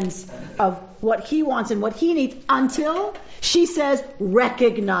the lens of what he wants and what he needs until she says,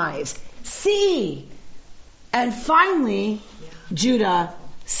 recognize, see. And finally, Judah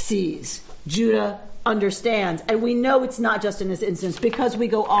sees. Judah understands. And we know it's not just in this instance because we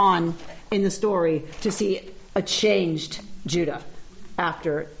go on in the story to see a changed Judah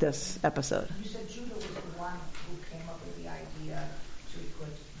after this episode. You said Judah was the one who came up with the idea to put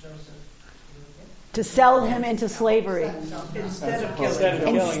Joseph to sell him into slavery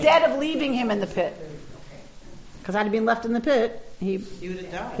Instead of leaving him in the pit. Because had he been left in the pit, he would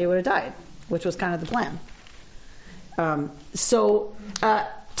have died, which was kind of the plan.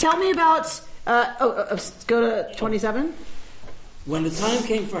 Tell me about. Go to 27. When the time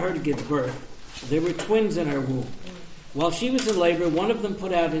came for her to give birth, there were twins in her womb. While she was in labor, one of them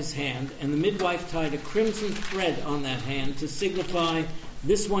put out his hand, and the midwife tied a crimson thread on that hand to signify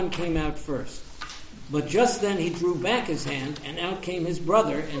this one came out first. But just then he drew back his hand, and out came his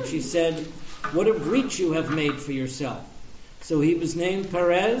brother, and she said, "What a breach you have made for yourself." So he was named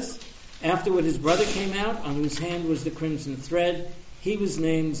Perez. Afterward his brother came out, on whose hand was the crimson thread. He was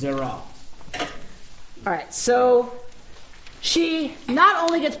named Zerah. All right, so she not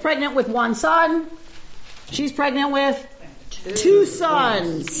only gets pregnant with one son, she's pregnant with two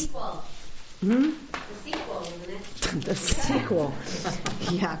sons. The sequel. Hmm? The sequel, isn't it? The sequel.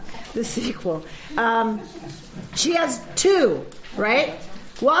 Yeah, the sequel. She has two, right?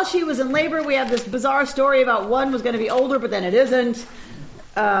 While she was in labor, we have this bizarre story about one was going to be older, but then it isn't.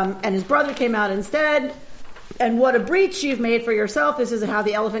 And his brother came out instead. And what a breach you've made for yourself. This is how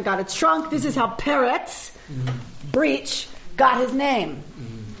the elephant got its trunk. This is how Peretz, breach, got his name.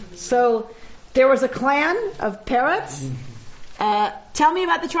 So there was a clan of Peretz. Tell me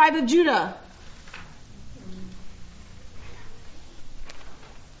about the tribe of Judah.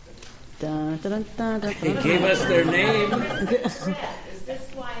 Dun, dun, dun, dun, He gave us their name. Is this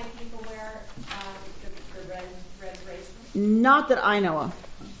why people wear the red bracelet? Not that I know of.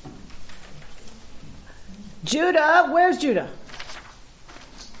 Judah, where's Judah?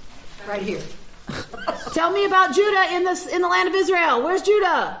 Right here. Tell me about Judah in the land of Israel. Where's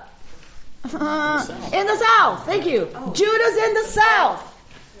Judah? In the south. Thank you. Judah's in the south.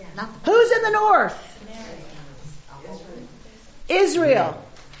 Who's in the north? Israel.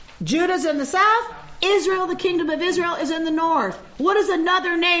 Judah's in the south. Israel, the kingdom of Israel, is in the north. What is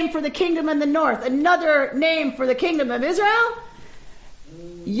another name for the kingdom in the north? Another name for the kingdom of Israel?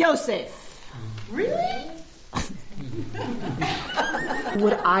 Yosef. Really?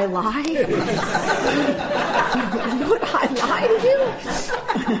 Would I lie? Would I lie to you?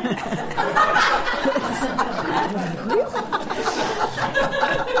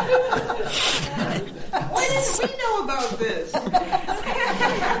 Why didn't we know about this?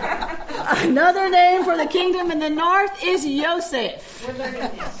 Another name for the kingdom in the north is Yosef,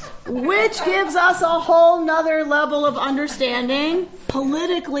 which gives us a whole nother level of understanding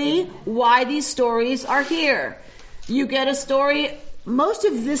politically why these stories are here. You get a story, most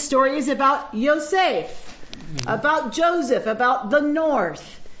of this story is about Yosef, about Joseph, about the north.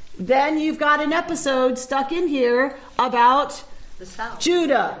 Then you've got an episode stuck in here about The south.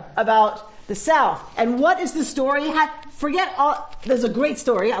 Judah, about the south. And what is the story? There's a great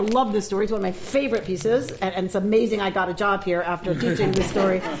story. I love this story. It's one of my favorite pieces. And it's amazing I got a job here after teaching this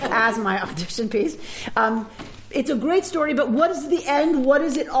story as my audition piece. It's a great story, but what is the end? What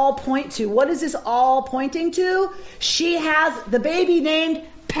does it all point to? What is this all pointing to? She has the baby named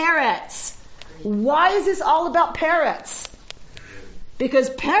Peretz. Why is this all about Peretz? Because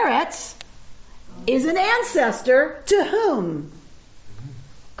Peretz is an ancestor to whom?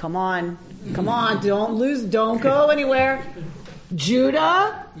 Come on, don't go anywhere.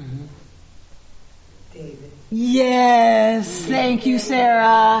 Judah? David. Yes, thank you,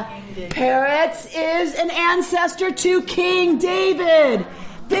 Sarah. Peretz is an ancestor to King David.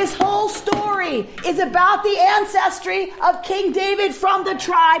 This whole story is about the ancestry of King David from the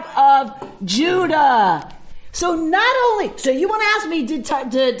tribe of Judah. So you want to ask me,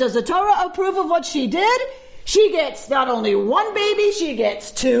 does the Torah approve of what she did? She gets not only one baby, she gets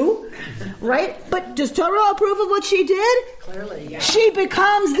two, right? But does Torah approve of what she did? Clearly, yeah. She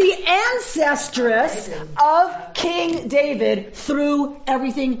becomes the ancestress of King David through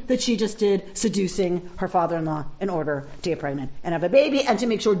everything that she just did, seducing her father-in-law in order to get pregnant and have a baby and to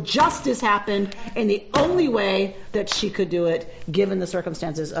make sure justice happened in the only way that she could do it, given the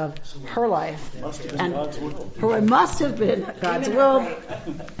circumstances of her life. It must have been And God's will. it must have been God's will.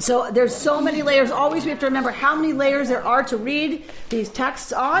 So there's so many layers. Always we have to remember how many layers there are to read these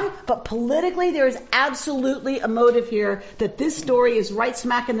texts on, but politically there is absolutely a motive here that this story is right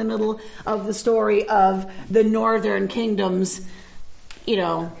smack in the middle of the story of the northern kingdoms,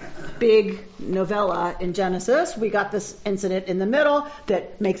 big novella in Genesis. We got this incident in the middle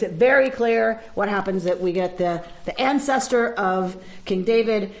that makes it very clear what happens, that we get the ancestor of King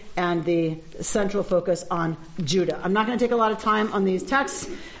David and the central focus on Judah. I'm not going to take a lot of time on these texts.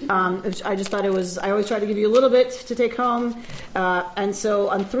 I just thought I always try to give you a little bit to take home. And so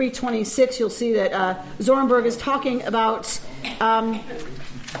on 326, you'll see that Zornberg is talking about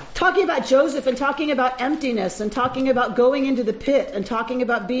Joseph and talking about emptiness and talking about going into the pit and talking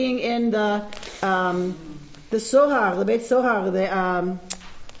about being in the Sohar, the Beit Sohar, the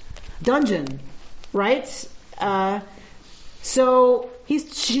dungeon, right? So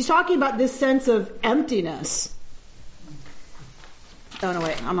she's talking about this sense of emptiness. Oh no,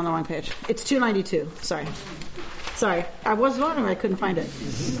 wait, I'm on the wrong page. It's 292. Sorry. I was wondering, I couldn't find it.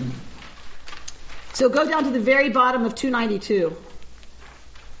 So go down to the very bottom of 292.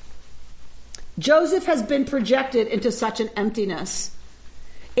 Joseph has been projected into such an emptiness.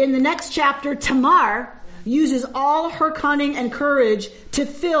 In the next chapter, Tamar uses all her cunning and courage to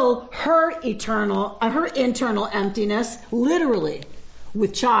fill her internal emptiness, literally,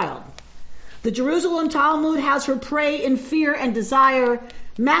 with child. The Jerusalem Talmud has her pray in fear and desire,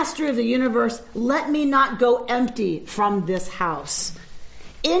 Master of the universe, let me not go empty from this house.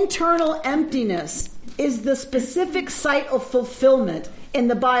 Internal emptiness is the specific site of fulfillment in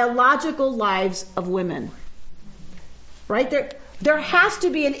the biological lives of women. Right? There has to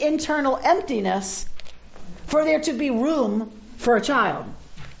be an internal emptiness for there to be room for a child.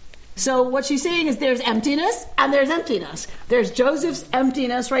 So what she's saying is there's emptiness and there's emptiness. There's Joseph's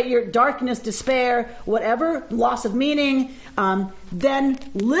emptiness, right? Your darkness, despair, whatever, loss of meaning. Then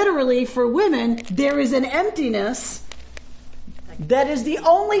literally for women, there is an emptiness that is the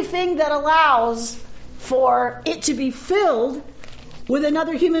only thing that allows for it to be filled with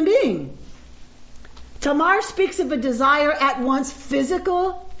another human being. Tamar speaks of a desire at once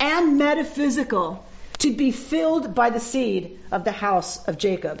physical and metaphysical to be filled by the seed of the house of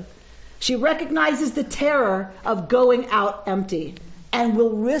Jacob. She recognizes the terror of going out empty and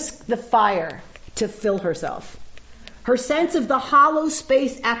will risk the fire to fill herself. Her sense of the hollow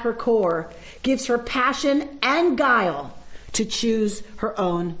space at her core gives her passion and guile to choose her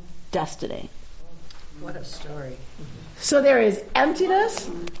own destiny. What a story. So there is emptiness,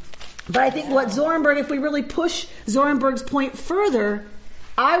 but I think what Zorenberg, if we really push Zorenberg's point further,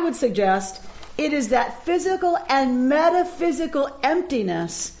 I would suggest it is that physical and metaphysical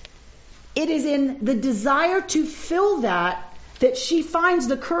emptiness. It is in the desire to fill that she finds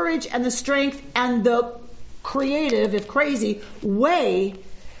the courage and the strength and the creative, if crazy, way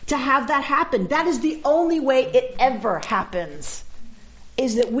to have that happen. That is the only way it ever happens,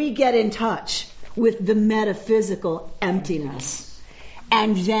 is that we get in touch with the metaphysical emptiness.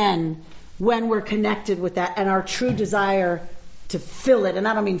 And then when we're connected with that and our true desire to fill it, and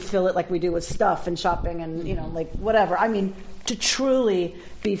I don't mean fill it like we do with stuff and shopping and, like whatever. I mean to truly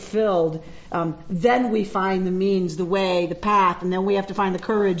be filled, then we find the means, the way, the path, and then we have to find the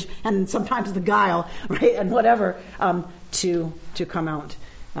courage and sometimes the guile, right, and whatever, to come out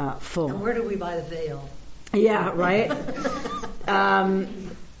full. And where do we buy the veil? Yeah, right.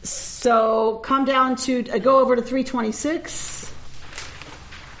 So come down to go over to 326.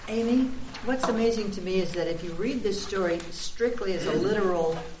 Amy, what's amazing to me is that if you read this story strictly as a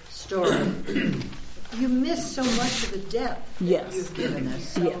literal story, you miss so much of the depth that you've given us.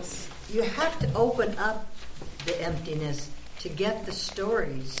 So yes. You have to open up the emptiness to get the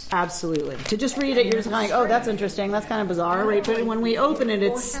stories. Absolutely. To just read it, you're just kind of like, oh, that's interesting. That's kind of bizarre, right? But when we open it,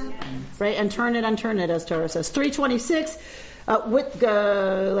 it's right, and turn it, as Torah says. 326, with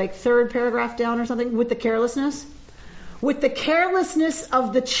the third paragraph down or something, with the carelessness. With the carelessness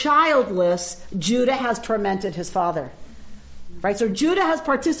of the childless, Judah has tormented his father. Right? So Judah has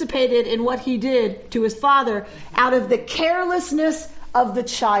participated in what he did to his father out of the carelessness of the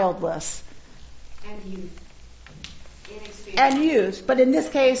childless. And youth. And youth. But in this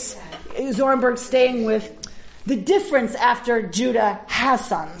case, Zorenberg's staying with the difference after Judah has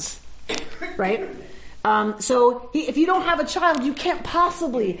sons. Right? So if you don't have a child,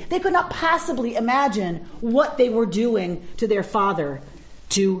 they could not possibly imagine what they were doing to their father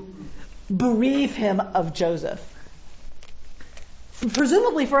to bereave him of Joseph.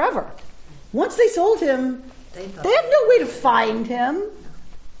 Presumably forever. Once they sold him, they had no way to find him.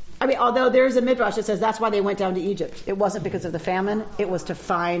 I mean, although there's a midrash that says that's why they went down to Egypt. It wasn't because of the famine. It was to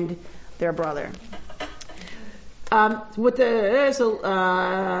find their brother. The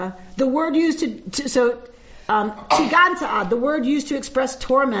word used tiganta'ad, the word used to express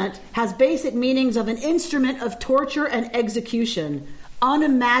torment, has basic meanings of an instrument of torture and execution,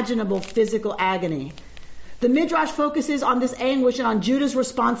 unimaginable physical agony. The Midrash focuses on this anguish and on Judah's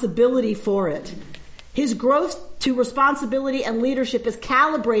responsibility for it. His growth to responsibility and leadership is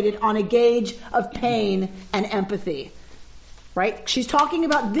calibrated on a gauge of pain and empathy. Right? She's talking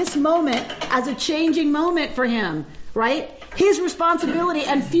about this moment as a changing moment for him. Right? His responsibility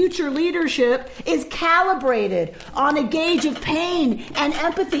and future leadership is calibrated on a gauge of pain and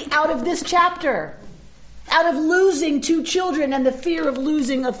empathy out of this chapter. Out of losing 2 children and the fear of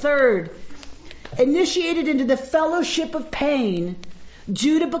losing a third. Initiated into the fellowship of pain,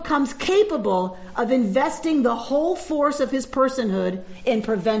 Judah becomes capable of investing the whole force of his personhood in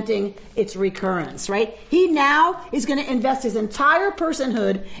preventing its recurrence, right? He now is going to invest his entire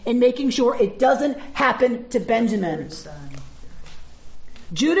personhood in making sure it doesn't happen to Benjamin.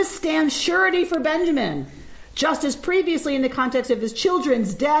 Judah stands surety for Benjamin. Just as previously in the context of his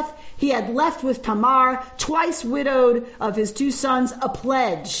children's death, he had left with Tamar, twice widowed of his 2 sons, a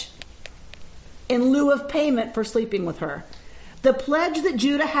pledge in lieu of payment for sleeping with her. The pledge that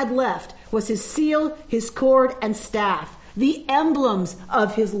Judah had left was his seal, his cord, and staff, the emblems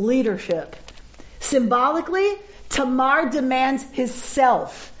of his leadership. Symbolically, Tamar demands his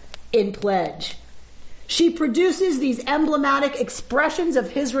self in pledge. She produces these emblematic expressions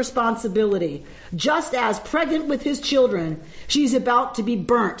of his responsibility, just as, pregnant with his children, she's about to be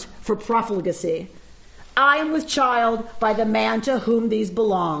burnt for profligacy. I am with child by the man to whom these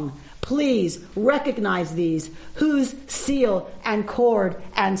belong. Please recognize these. Whose seal and cord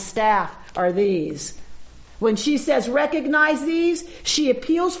and staff are these? When she says recognize these, she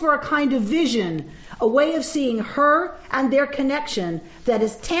appeals for a kind of vision, a way of seeing her and their connection that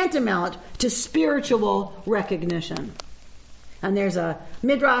is tantamount to spiritual recognition. And there's a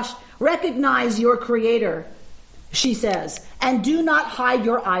midrash, recognize your Creator, she says, and do not hide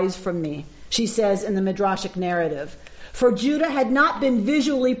your eyes from me, she says in the midrashic narrative. For Judah had not been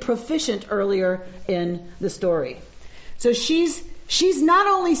visually proficient earlier in the story. So she's not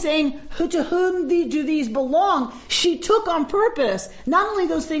only saying, to whom do these belong? She took on purpose not only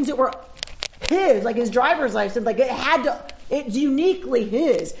those things that were his, like his driver's license, like it's uniquely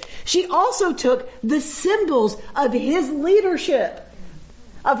his. She also took the symbols of his leadership,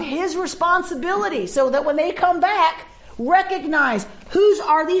 of his responsibility, so that when they come back, recognize, whose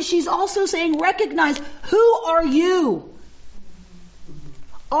are these? She's also saying, recognize, who are you?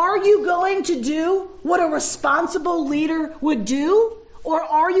 Are you going to do what a responsible leader would do? Or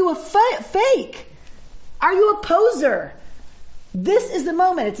are you a fake? Are you a poser? This is the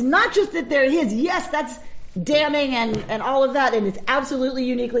moment. It's not just that they're his. Yes, that's damning and all of that, and it's absolutely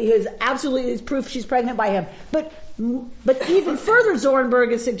uniquely his. Absolutely is proof she's pregnant by him. But even further,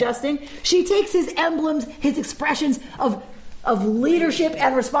 Zorenberg is suggesting, she takes his emblems, his expressions of leadership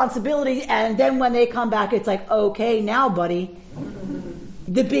and responsibility, and then when they come back, it's like, okay, now, buddy.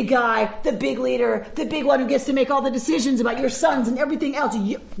 The big guy, the big leader, the big one who gets to make all the decisions about your sons and everything else.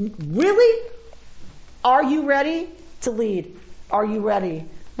 Really? Are you ready to lead? Are you ready,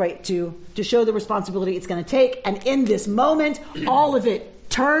 right, to show the responsibility it's going to take? And in this moment, all of it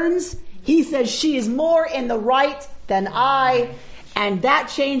turns. He says, she is more in the right than I. And that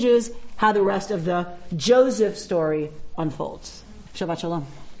changes how the rest of the Joseph story unfolds. Shabbat Shalom.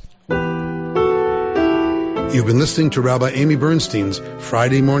 You've been listening to Rabbi Amy Bernstein's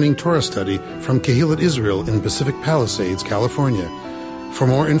Friday Morning Torah Study from Kehillat Israel in Pacific Palisades, California. For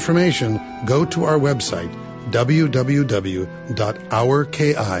more information, go to our website, www.ourki.org.